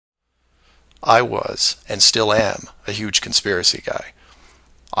I was, and still am, a huge conspiracy guy.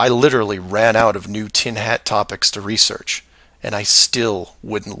 I literally ran out of new tin hat topics to research, and I still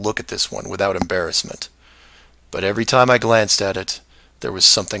wouldn't look at this one without embarrassment. But every time I glanced at it, there was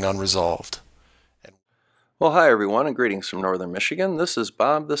something unresolved. Well, hi everyone, and greetings from Northern Michigan. This is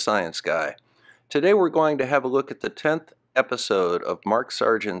Bob the Science Guy. Today we're going to have a look at the 10th episode of Mark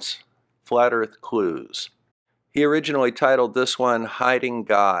Sargent's Flat Earth Clues. He originally titled this one Hiding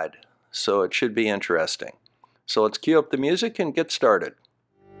God, so it should be interesting. So let's cue up the music and get started.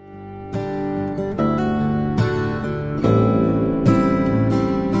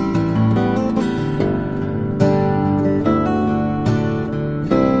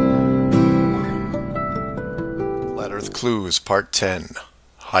 Flat Earth Clues, Part 10,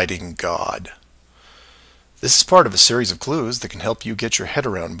 Hiding God. This is part of a series of clues that can help you get your head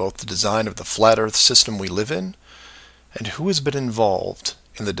around both the design of the flat Earth system we live in and who has been involved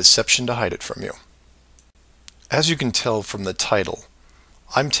in the deception to hide it from you. As you can tell from the title,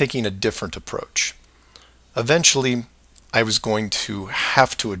 I'm taking a different approach. Eventually, I was going to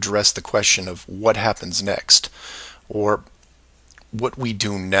have to address the question of what happens next, or what we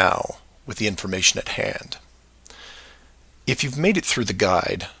do now with the information at hand. If you've made it through the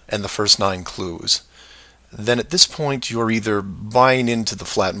guide and the first 9 clues, then at this point you're either buying into the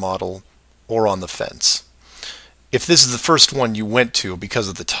flat model or on the fence. If this is the first one you went to because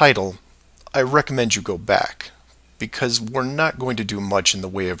of the title, I recommend you go back, because we're not going to do much in the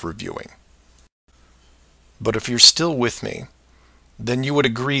way of reviewing. But if you're still with me, then you would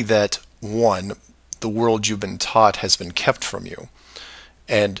agree that 1, the world you've been taught has been kept from you,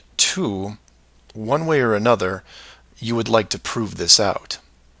 and 2, one way or another, you would like to prove this out.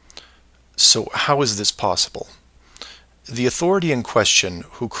 So how is this possible? The authority in question,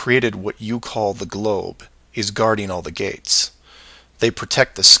 who created what you call the globe, is guarding all the gates. They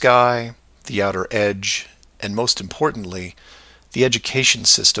protect the sky, the outer edge, and most importantly, the education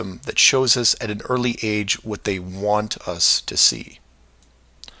system that shows us at an early age what they want us to see.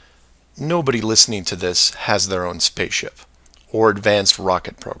 Nobody listening to this has their own spaceship or advanced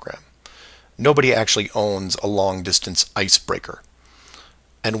rocket program. Nobody actually owns a long-distance icebreaker.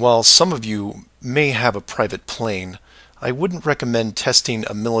 And while some of you may have a private plane, I wouldn't recommend testing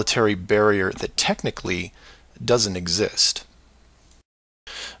a military barrier that technically doesn't exist.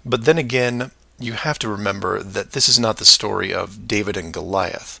 But then again, you have to remember that this is not the story of David and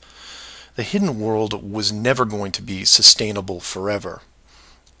Goliath. The hidden world was never going to be sustainable forever.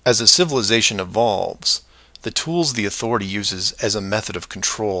 As a civilization evolves, the tools the authority uses as a method of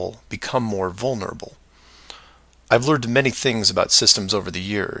control become more vulnerable. I've learned many things about systems over the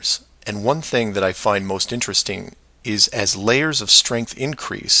years, and one thing that I find most interesting is as layers of strength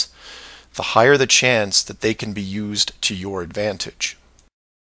increase, the higher the chance that they can be used to your advantage.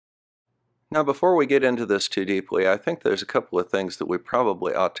 Now before we get into this too deeply, I think there's a couple of things that we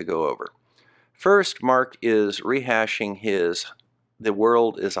probably ought to go over. First, Mark is rehashing his "the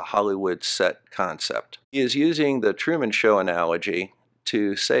world is a Hollywood set" concept. He is using the Truman Show analogy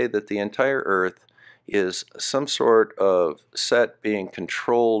to say that the entire Earth is some sort of set being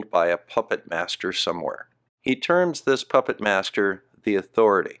controlled by a puppet master somewhere. He terms this puppet master the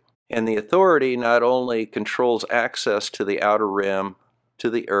authority. And the authority not only controls access to the outer rim,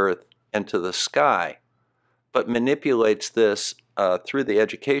 to the Earth, and to the sky, but manipulates this through the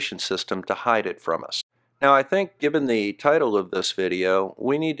education system to hide it from us. Now I think, given the title of this video,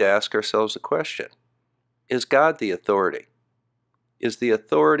 we need to ask ourselves a question. Is God the authority? Is the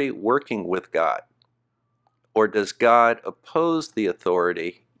authority working with God? Or does God oppose the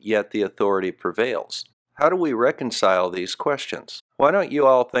authority, yet the authority prevails? How do we reconcile these questions? Why don't you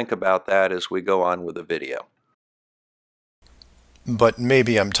all think about that as we go on with the video? But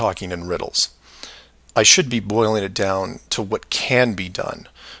maybe I'm talking in riddles. I should be boiling it down to what can be done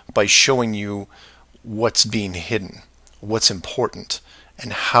by showing you what's being hidden, what's important,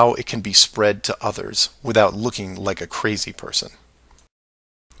 and how it can be spread to others without looking like a crazy person.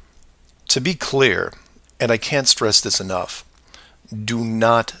 To be clear, and I can't stress this enough, do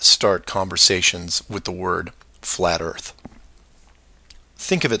not start conversations with the word flat Earth.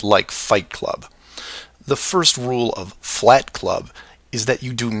 Think of it like Fight Club. The first rule of Flat Club is that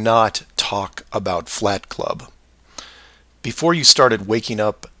you do not talk about Flat Club. Before you started waking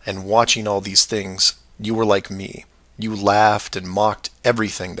up and watching all these things, you were like me. You laughed and mocked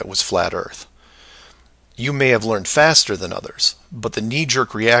everything that was flat Earth. You may have learned faster than others, but the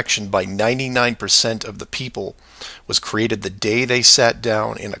knee-jerk reaction by 99% of the people was created the day they sat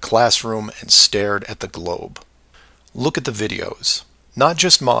down in a classroom and stared at the globe. Look at the videos. Not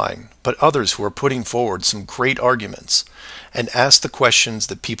just mine, but others who are putting forward some great arguments, and ask the questions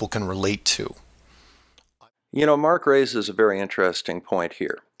that people can relate to. You know, Mark raises a very interesting point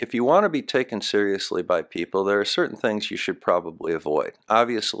here. If you want to be taken seriously by people, there are certain things you should probably avoid.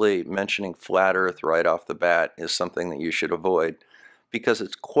 Obviously, mentioning flat Earth right off the bat is something that you should avoid because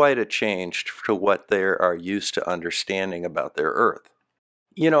it's quite a change to what they are used to understanding about their Earth.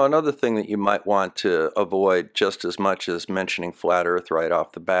 You know, another thing that you might want to avoid just as much as mentioning flat Earth right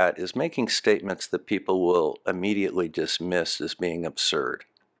off the bat is making statements that people will immediately dismiss as being absurd.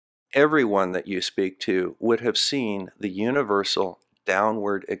 Everyone that you speak to would have seen the universal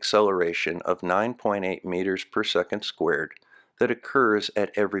downward acceleration of 9.8 meters per second squared that occurs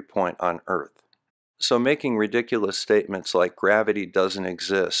at every point on Earth. So making ridiculous statements like gravity doesn't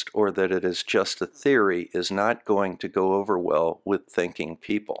exist or that it is just a theory is not going to go over well with thinking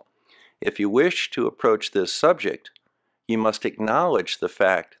people. If you wish to approach this subject, you must acknowledge the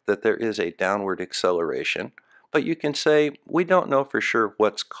fact that there is a downward acceleration, but you can say, we don't know for sure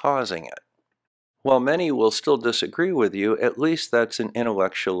what's causing it. While many will still disagree with you, at least that's an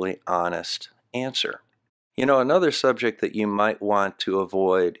intellectually honest answer. You know, another subject that you might want to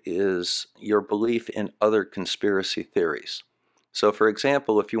avoid is your belief in other conspiracy theories. So for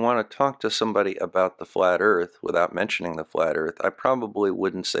example, if you want to talk to somebody about the flat Earth without mentioning the flat Earth, I probably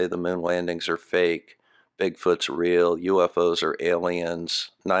wouldn't say the moon landings are fake, Bigfoot's real, UFOs are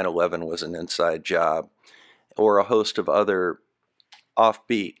aliens, 9/11 was an inside job, or a host of other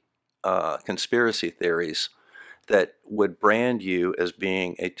offbeat conspiracy theories that would brand you as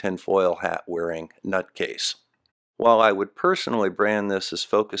being a tinfoil hat wearing nutcase. While I would personally brand this as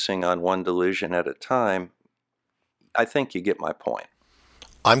focusing on one delusion at a time, I think you get my point.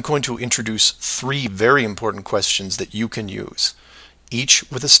 I'm going to introduce 3 very important questions that you can use, each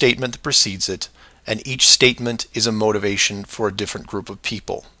with a statement that precedes it, and each statement is a motivation for a different group of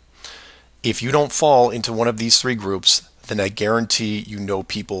people. If you don't fall into one of these 3 groups, then I guarantee you know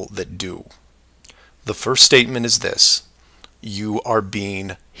people that do. The first statement is this: you are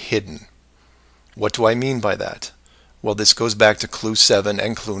being hidden. What do I mean by that? Well, this goes back to Clue 7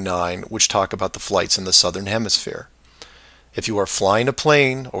 and Clue 9, which talk about the flights in the Southern Hemisphere. If you are flying a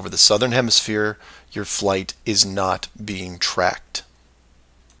plane over the Southern Hemisphere, your flight is not being tracked.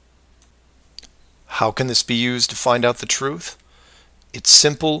 How can this be used to find out the truth? It's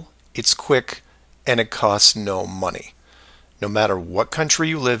simple, it's quick, and it costs no money. No matter what country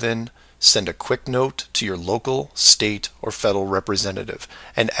you live in, send a quick note to your local, state, or federal representative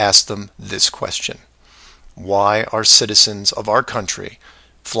and ask them this question: why are citizens of our country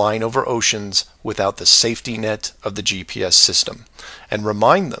flying over oceans without the safety net of the GPS system? And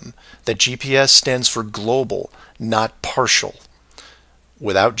remind them that GPS stands for global, not partial.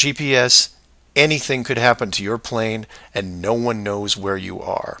 Without GPS, anything could happen to your plane and no one knows where you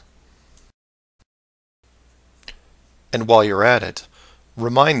are. And while you're at it,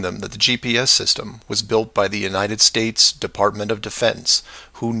 remind them that the GPS system was built by the United States Department of Defense,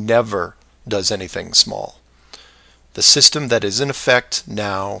 who never does anything small. The system that is in effect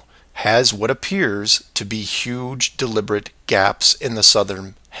now has what appears to be huge deliberate gaps in the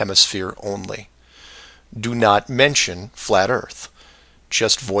Southern Hemisphere only. Do not mention flat Earth.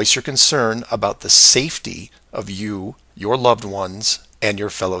 Just voice your concern about the safety of you, your loved ones, and your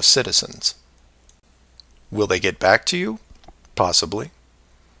fellow citizens. Will they get back to you? Possibly.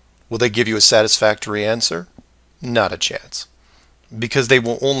 Will they give you a satisfactory answer? Not a chance. Because they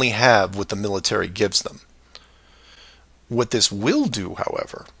will only have what the military gives them. What this will do,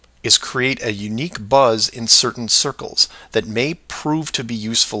 however, is create a unique buzz in certain circles that may prove to be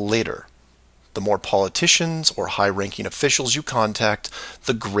useful later. The more politicians or high-ranking officials you contact,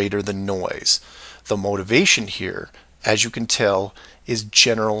 the greater the noise. The motivation here, as you can tell, is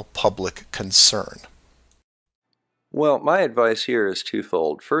general public concern. Well, my advice here is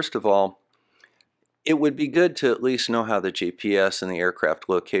twofold. First of all, it would be good to at least know how the GPS and the aircraft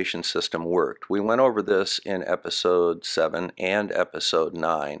location system worked. We went over this in episode 7 and episode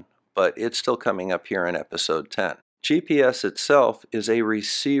 9, but it's still coming up here in episode 10. GPS itself is a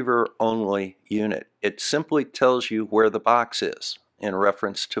receiver-only unit. It simply tells you where the box is in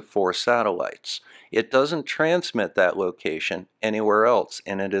reference to 4 satellites. It doesn't transmit that location anywhere else,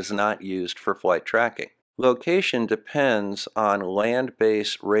 and it is not used for flight tracking. Location depends on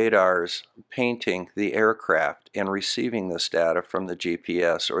land-based radars painting the aircraft and receiving this data from the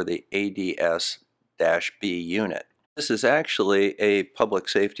GPS or the ADS-B unit. This is actually a public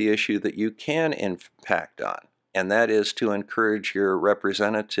safety issue that you can impact on, and that is to encourage your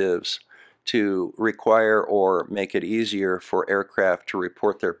representatives to require or make it easier for aircraft to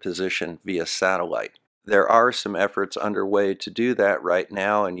report their position via satellite. There are some efforts underway to do that right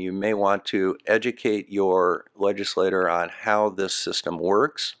now, and you may want to educate your legislator on how this system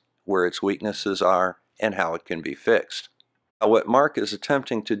works, where its weaknesses are, and how it can be fixed. Now, what Mark is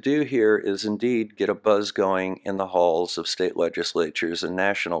attempting to do here is indeed get a buzz going in the halls of state legislatures and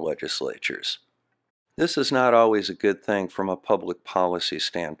national legislatures. This is not always a good thing from a public policy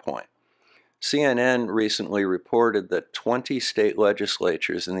standpoint. CNN recently reported that 20 state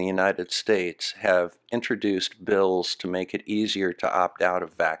legislatures in the United States have introduced bills to make it easier to opt out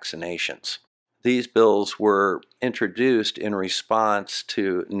of vaccinations. These bills were introduced in response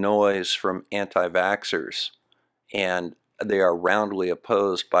to noise from anti-vaxxers, and they are roundly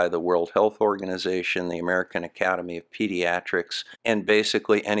opposed by the World Health Organization, the American Academy of Pediatrics, and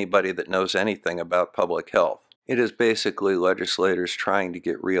basically anybody that knows anything about public health. It is basically legislators trying to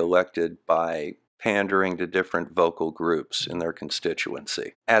get reelected by pandering to different vocal groups in their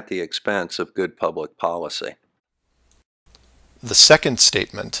constituency at the expense of good public policy. The second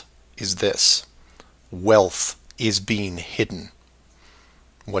statement is this: wealth is being hidden.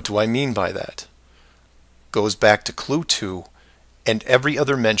 What do I mean by that? Goes back to Clue 2 and every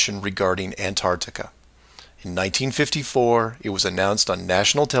other mention regarding Antarctica. In 1954, it was announced on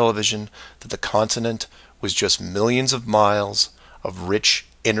national television that the continent was just millions of miles of rich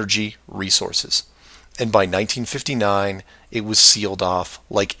energy resources. And by 1959, it was sealed off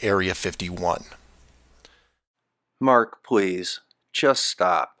like Area 51. Mark, please, just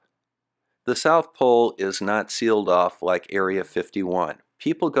stop. The South Pole is not sealed off like Area 51.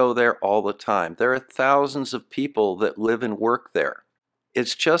 People go there all the time. There are thousands of people that live and work there.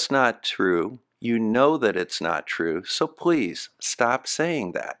 It's just not true. You know that it's not true, so please stop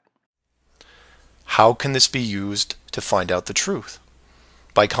saying that. How can this be used to find out the truth?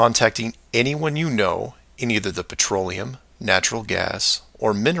 By contacting anyone you know in either the petroleum, natural gas,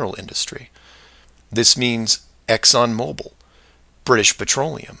 or mineral industry. This means ExxonMobil, British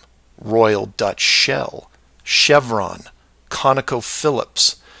Petroleum, Royal Dutch Shell, Chevron,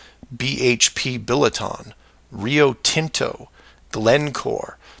 ConocoPhillips, BHP Billiton, Rio Tinto,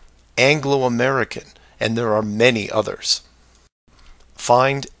 Glencore, Anglo-American, and there are many others.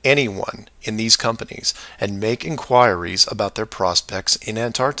 Find anyone in these companies and make inquiries about their prospects in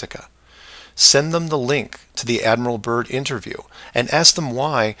Antarctica. Send them the link to the Admiral Byrd interview and ask them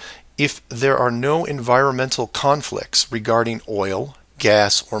why, if there are no environmental conflicts regarding oil,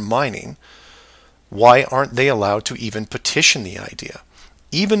 gas, or mining, why aren't they allowed to even petition the idea,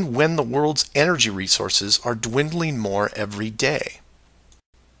 even when the world's energy resources are dwindling more every day?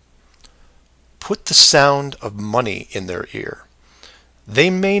 Put the sound of money in their ear. They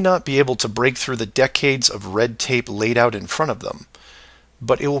may not be able to break through the decades of red tape laid out in front of them,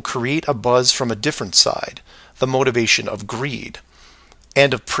 but it will create a buzz from a different side, the motivation of greed,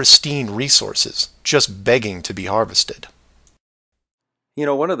 and of pristine resources just begging to be harvested. You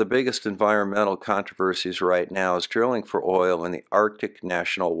know, one of the biggest environmental controversies right now is drilling for oil in the Arctic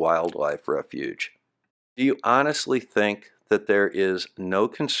National Wildlife Refuge. Do you honestly think that there is no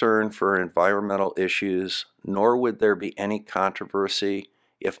concern for environmental issues, nor would there be any controversy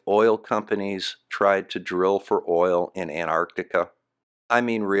if oil companies tried to drill for oil in Antarctica? I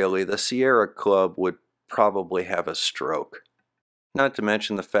mean, really, the Sierra Club would probably have a stroke. Not to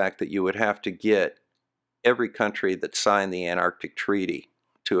mention the fact that you would have to get every country that signed the Antarctic Treaty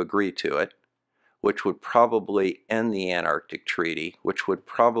to agree to it, which would probably end the Antarctic Treaty, which would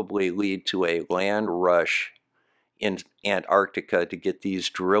probably lead to a land rush in Antarctica to get these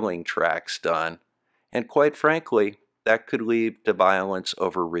drilling tracks done, and quite frankly, that could lead to violence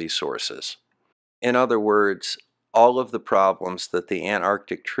over resources. In other words, all of the problems that the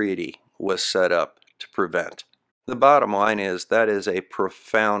Antarctic Treaty was set up to prevent. The bottom line is that is a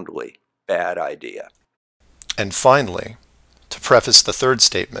profoundly bad idea. And finally, to preface the third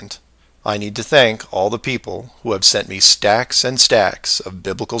statement, I need to thank all the people who have sent me stacks and stacks of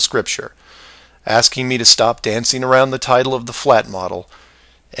biblical scripture, asking me to stop dancing around the title of the flat model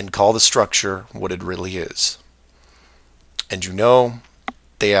and call the structure what it really is. And you know,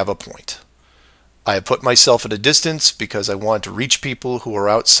 they have a point. I have put myself at a distance because I want to reach people who are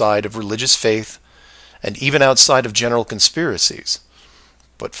outside of religious faith and even outside of general conspiracies.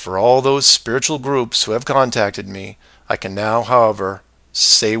 But for all those spiritual groups who have contacted me, I can now, however,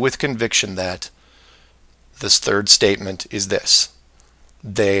 say with conviction that this third statement is this: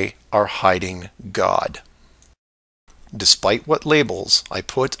 they are hiding God. Despite what labels I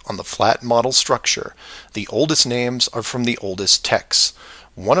put on the flat model structure, the oldest names are from the oldest texts,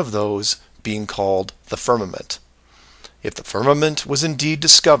 one of those being called the firmament. If the firmament was indeed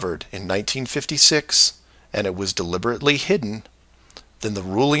discovered in 1956, and it was deliberately hidden, then the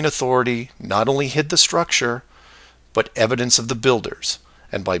ruling authority not only hid the structure, but evidence of the builders.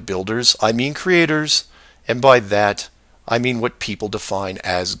 And by builders, I mean creators, and by that, I mean what people define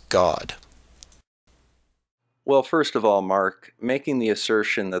as God. Well, first of all, Mark, making the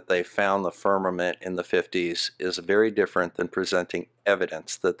assertion that they found the firmament in the 50s is very different than presenting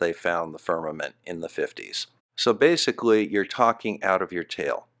evidence that they found the firmament in the 50s. So basically, you're talking out of your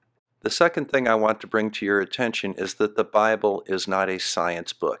tail. The second thing I want to bring to your attention is that the Bible is not a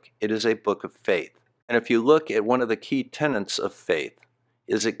science book. It is a book of faith. And if you look at one of the key tenets of faith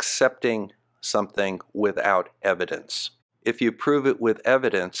is accepting something without evidence. If you prove it with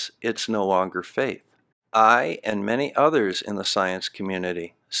evidence, it's no longer faith. I and many others in the science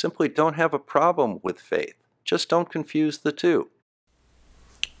community simply don't have a problem with faith. Just don't confuse the two.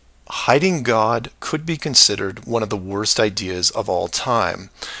 Hiding God could be considered one of the worst ideas of all time.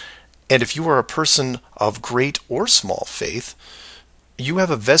 And if you are a person of great or small faith, you have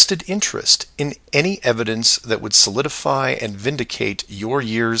a vested interest in any evidence that would solidify and vindicate your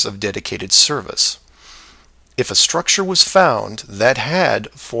years of dedicated service. If a structure was found that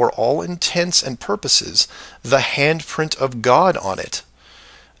had, for all intents and purposes, the handprint of God on it,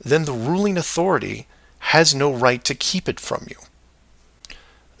 then the ruling authority has no right to keep it from you.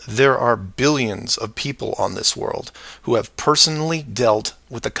 There are billions of people on this world who have personally dealt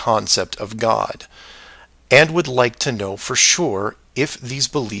with the concept of God and would like to know for sure if these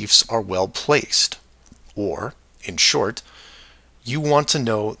beliefs are well placed. Or, in short, you want to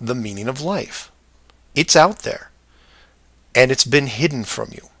know the meaning of life. It's out there, and it's been hidden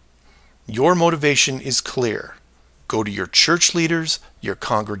from you. Your motivation is clear. Go to your church leaders, your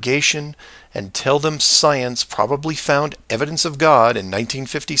congregation, and tell them science probably found evidence of God in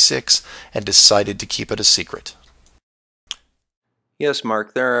 1956 and decided to keep it a secret. Yes,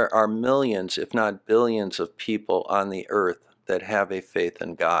 Mark, there are millions, if not billions, of people on the earth that have a faith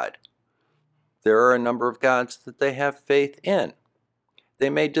in God. There are a number of gods that they have faith in. They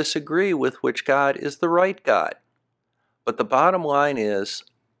may disagree with which God is the right God. But the bottom line is,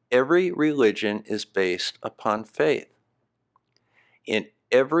 every religion is based upon faith. In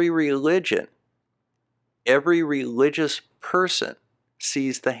every religion, every religious person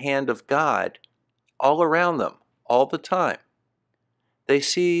sees the hand of God all around them, all the time. They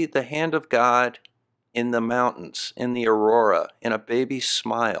see the hand of God in the mountains, in the aurora, in a baby's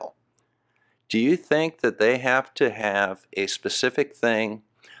smile. Do you think that they have to have a specific thing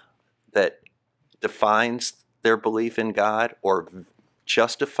that defines their belief in God or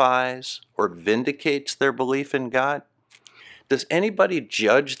justifies or vindicates their belief in God? Does anybody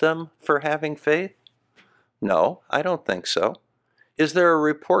judge them for having faith? No, I don't think so. Is there a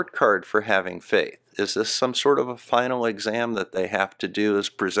report card for having faith? Is this some sort of a final exam that they have to do is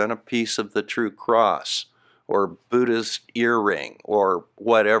present a piece of the true cross or Buddha's earring or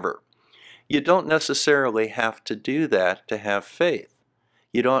whatever? You don't necessarily have to do that to have faith.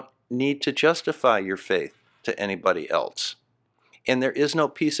 You don't need to justify your faith to anybody else. And there is no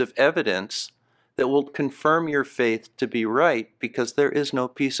piece of evidence that will confirm your faith to be right, because there is no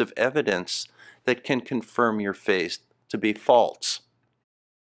piece of evidence that can confirm your faith to be false.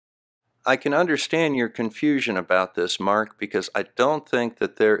 I can understand your confusion about this, Mark, because I don't think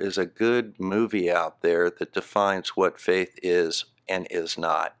that there is a good movie out there that defines what faith is and is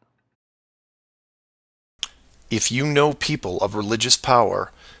not. If you know people of religious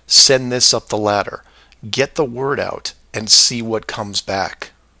power, send this up the ladder. Get the word out and see what comes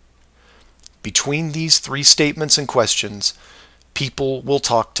back. Between these three statements and questions, people will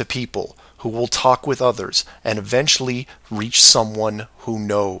talk to people who will talk with others and eventually reach someone who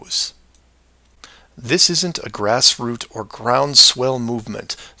knows. This isn't a grassroots or groundswell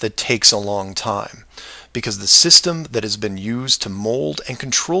movement that takes a long time, because the system that has been used to mold and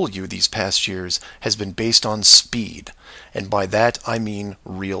control you these past years has been based on speed, and by that I mean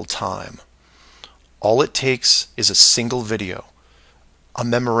real time. All it takes is a single video, a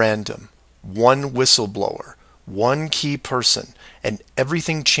memorandum, one whistleblower, one key person, and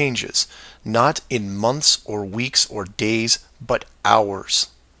everything changes, not in months or weeks or days, but hours.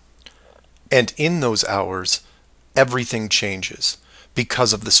 And in those hours, everything changes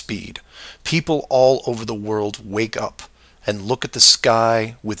because of the speed. People all over the world wake up and look at the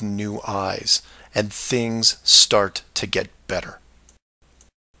sky with new eyes, and things start to get better.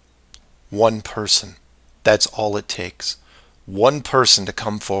 One person, that's all it takes. One person to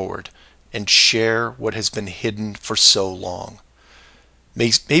come forward and share what has been hidden for so long.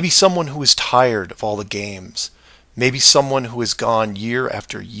 Maybe someone who is tired of all the games. Maybe someone who has gone year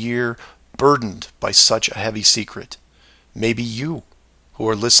after year burdened by such a heavy secret. Maybe you, who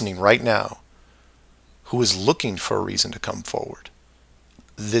are listening right now, who is looking for a reason to come forward.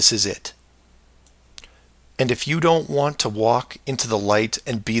 this is it. And if you don't want to walk into the light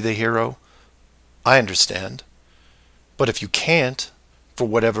and be the hero, I understand. But if you can't, for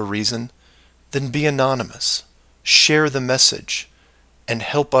whatever reason, then be anonymous. Share the message and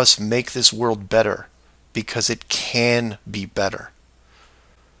help us make this world better, because it can be better.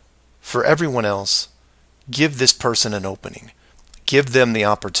 For everyone else, give this person an opening. Give them the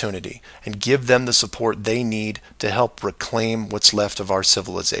opportunity and give them the support they need to help reclaim what's left of our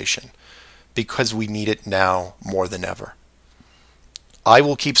civilization, because we need it now more than ever. I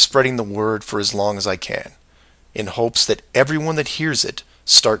will keep spreading the word for as long as I can, in hopes that everyone that hears it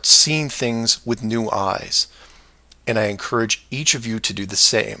starts seeing things with new eyes. And I encourage each of you to do the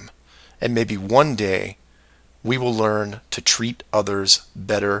same. And maybe one day we will learn to treat others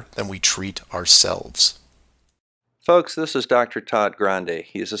better than we treat ourselves. Folks, this is Dr. Todd Grande.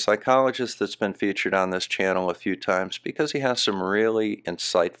 He's a psychologist that's been featured on this channel a few times because he has some really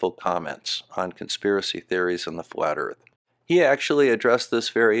insightful comments on conspiracy theories and the flat earth. He actually addressed this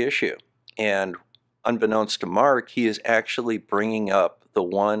very issue, and unbeknownst to Mark, he is actually bringing up the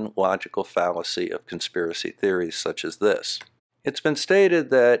one logical fallacy of conspiracy theories such as this. It's been stated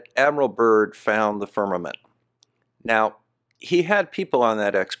that Admiral Byrd found the firmament. Now, he had people on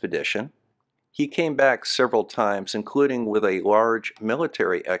that expedition. He came back several times, including with a large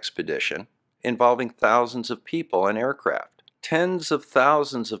military expedition involving thousands of people and aircraft. Tens of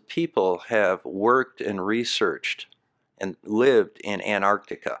thousands of people have worked and researched and lived in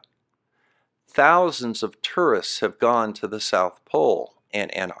Antarctica. Thousands of tourists have gone to the South Pole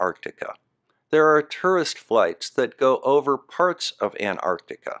and Antarctica. There are tourist flights that go over parts of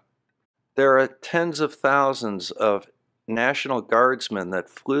Antarctica. There are tens of thousands of National Guardsmen that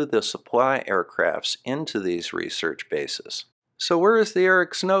flew the supply aircrafts into these research bases. So where is the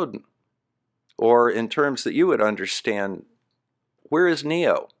Eric Snowden? Or in terms that you would understand, where is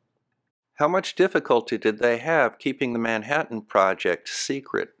Neo? How much difficulty did they have keeping the Manhattan Project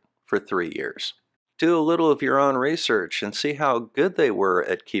secret for 3 years? Do a little of your own research and see how good they were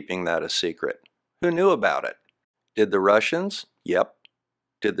at keeping that a secret. Who knew about it? Did the Russians? Yep.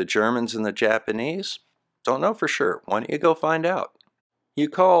 Did the Germans and the Japanese? Don't know for sure. Why don't you go find out? You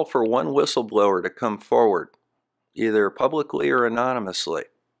call for one whistleblower to come forward, either publicly or anonymously.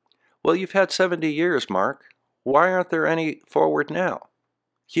 Well, you've had 70 years, Mark. Why aren't there any forward now?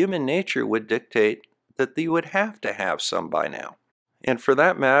 Human nature would dictate that you would have to have some by now. And for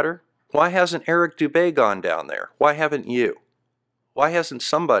that matter, why hasn't Eric Dubay gone down there? Why haven't you? Why hasn't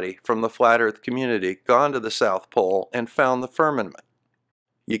somebody from the Flat Earth community gone to the South Pole and found the firmament?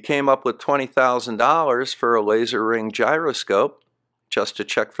 You came up with $20,000 for a laser ring gyroscope just to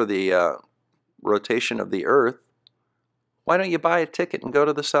check for the rotation of the Earth. Why don't you buy a ticket and go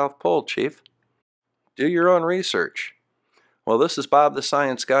to the South Pole, Chief? Do your own research. Well, this is Bob the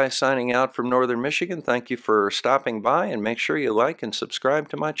Science Guy signing out from Northern Michigan. Thank you for stopping by, and make sure you like and subscribe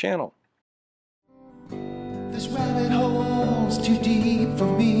to my channel. This rabbit hole's too deep for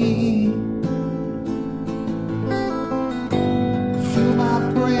me. Feel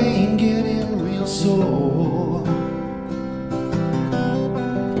my brain getting real sore.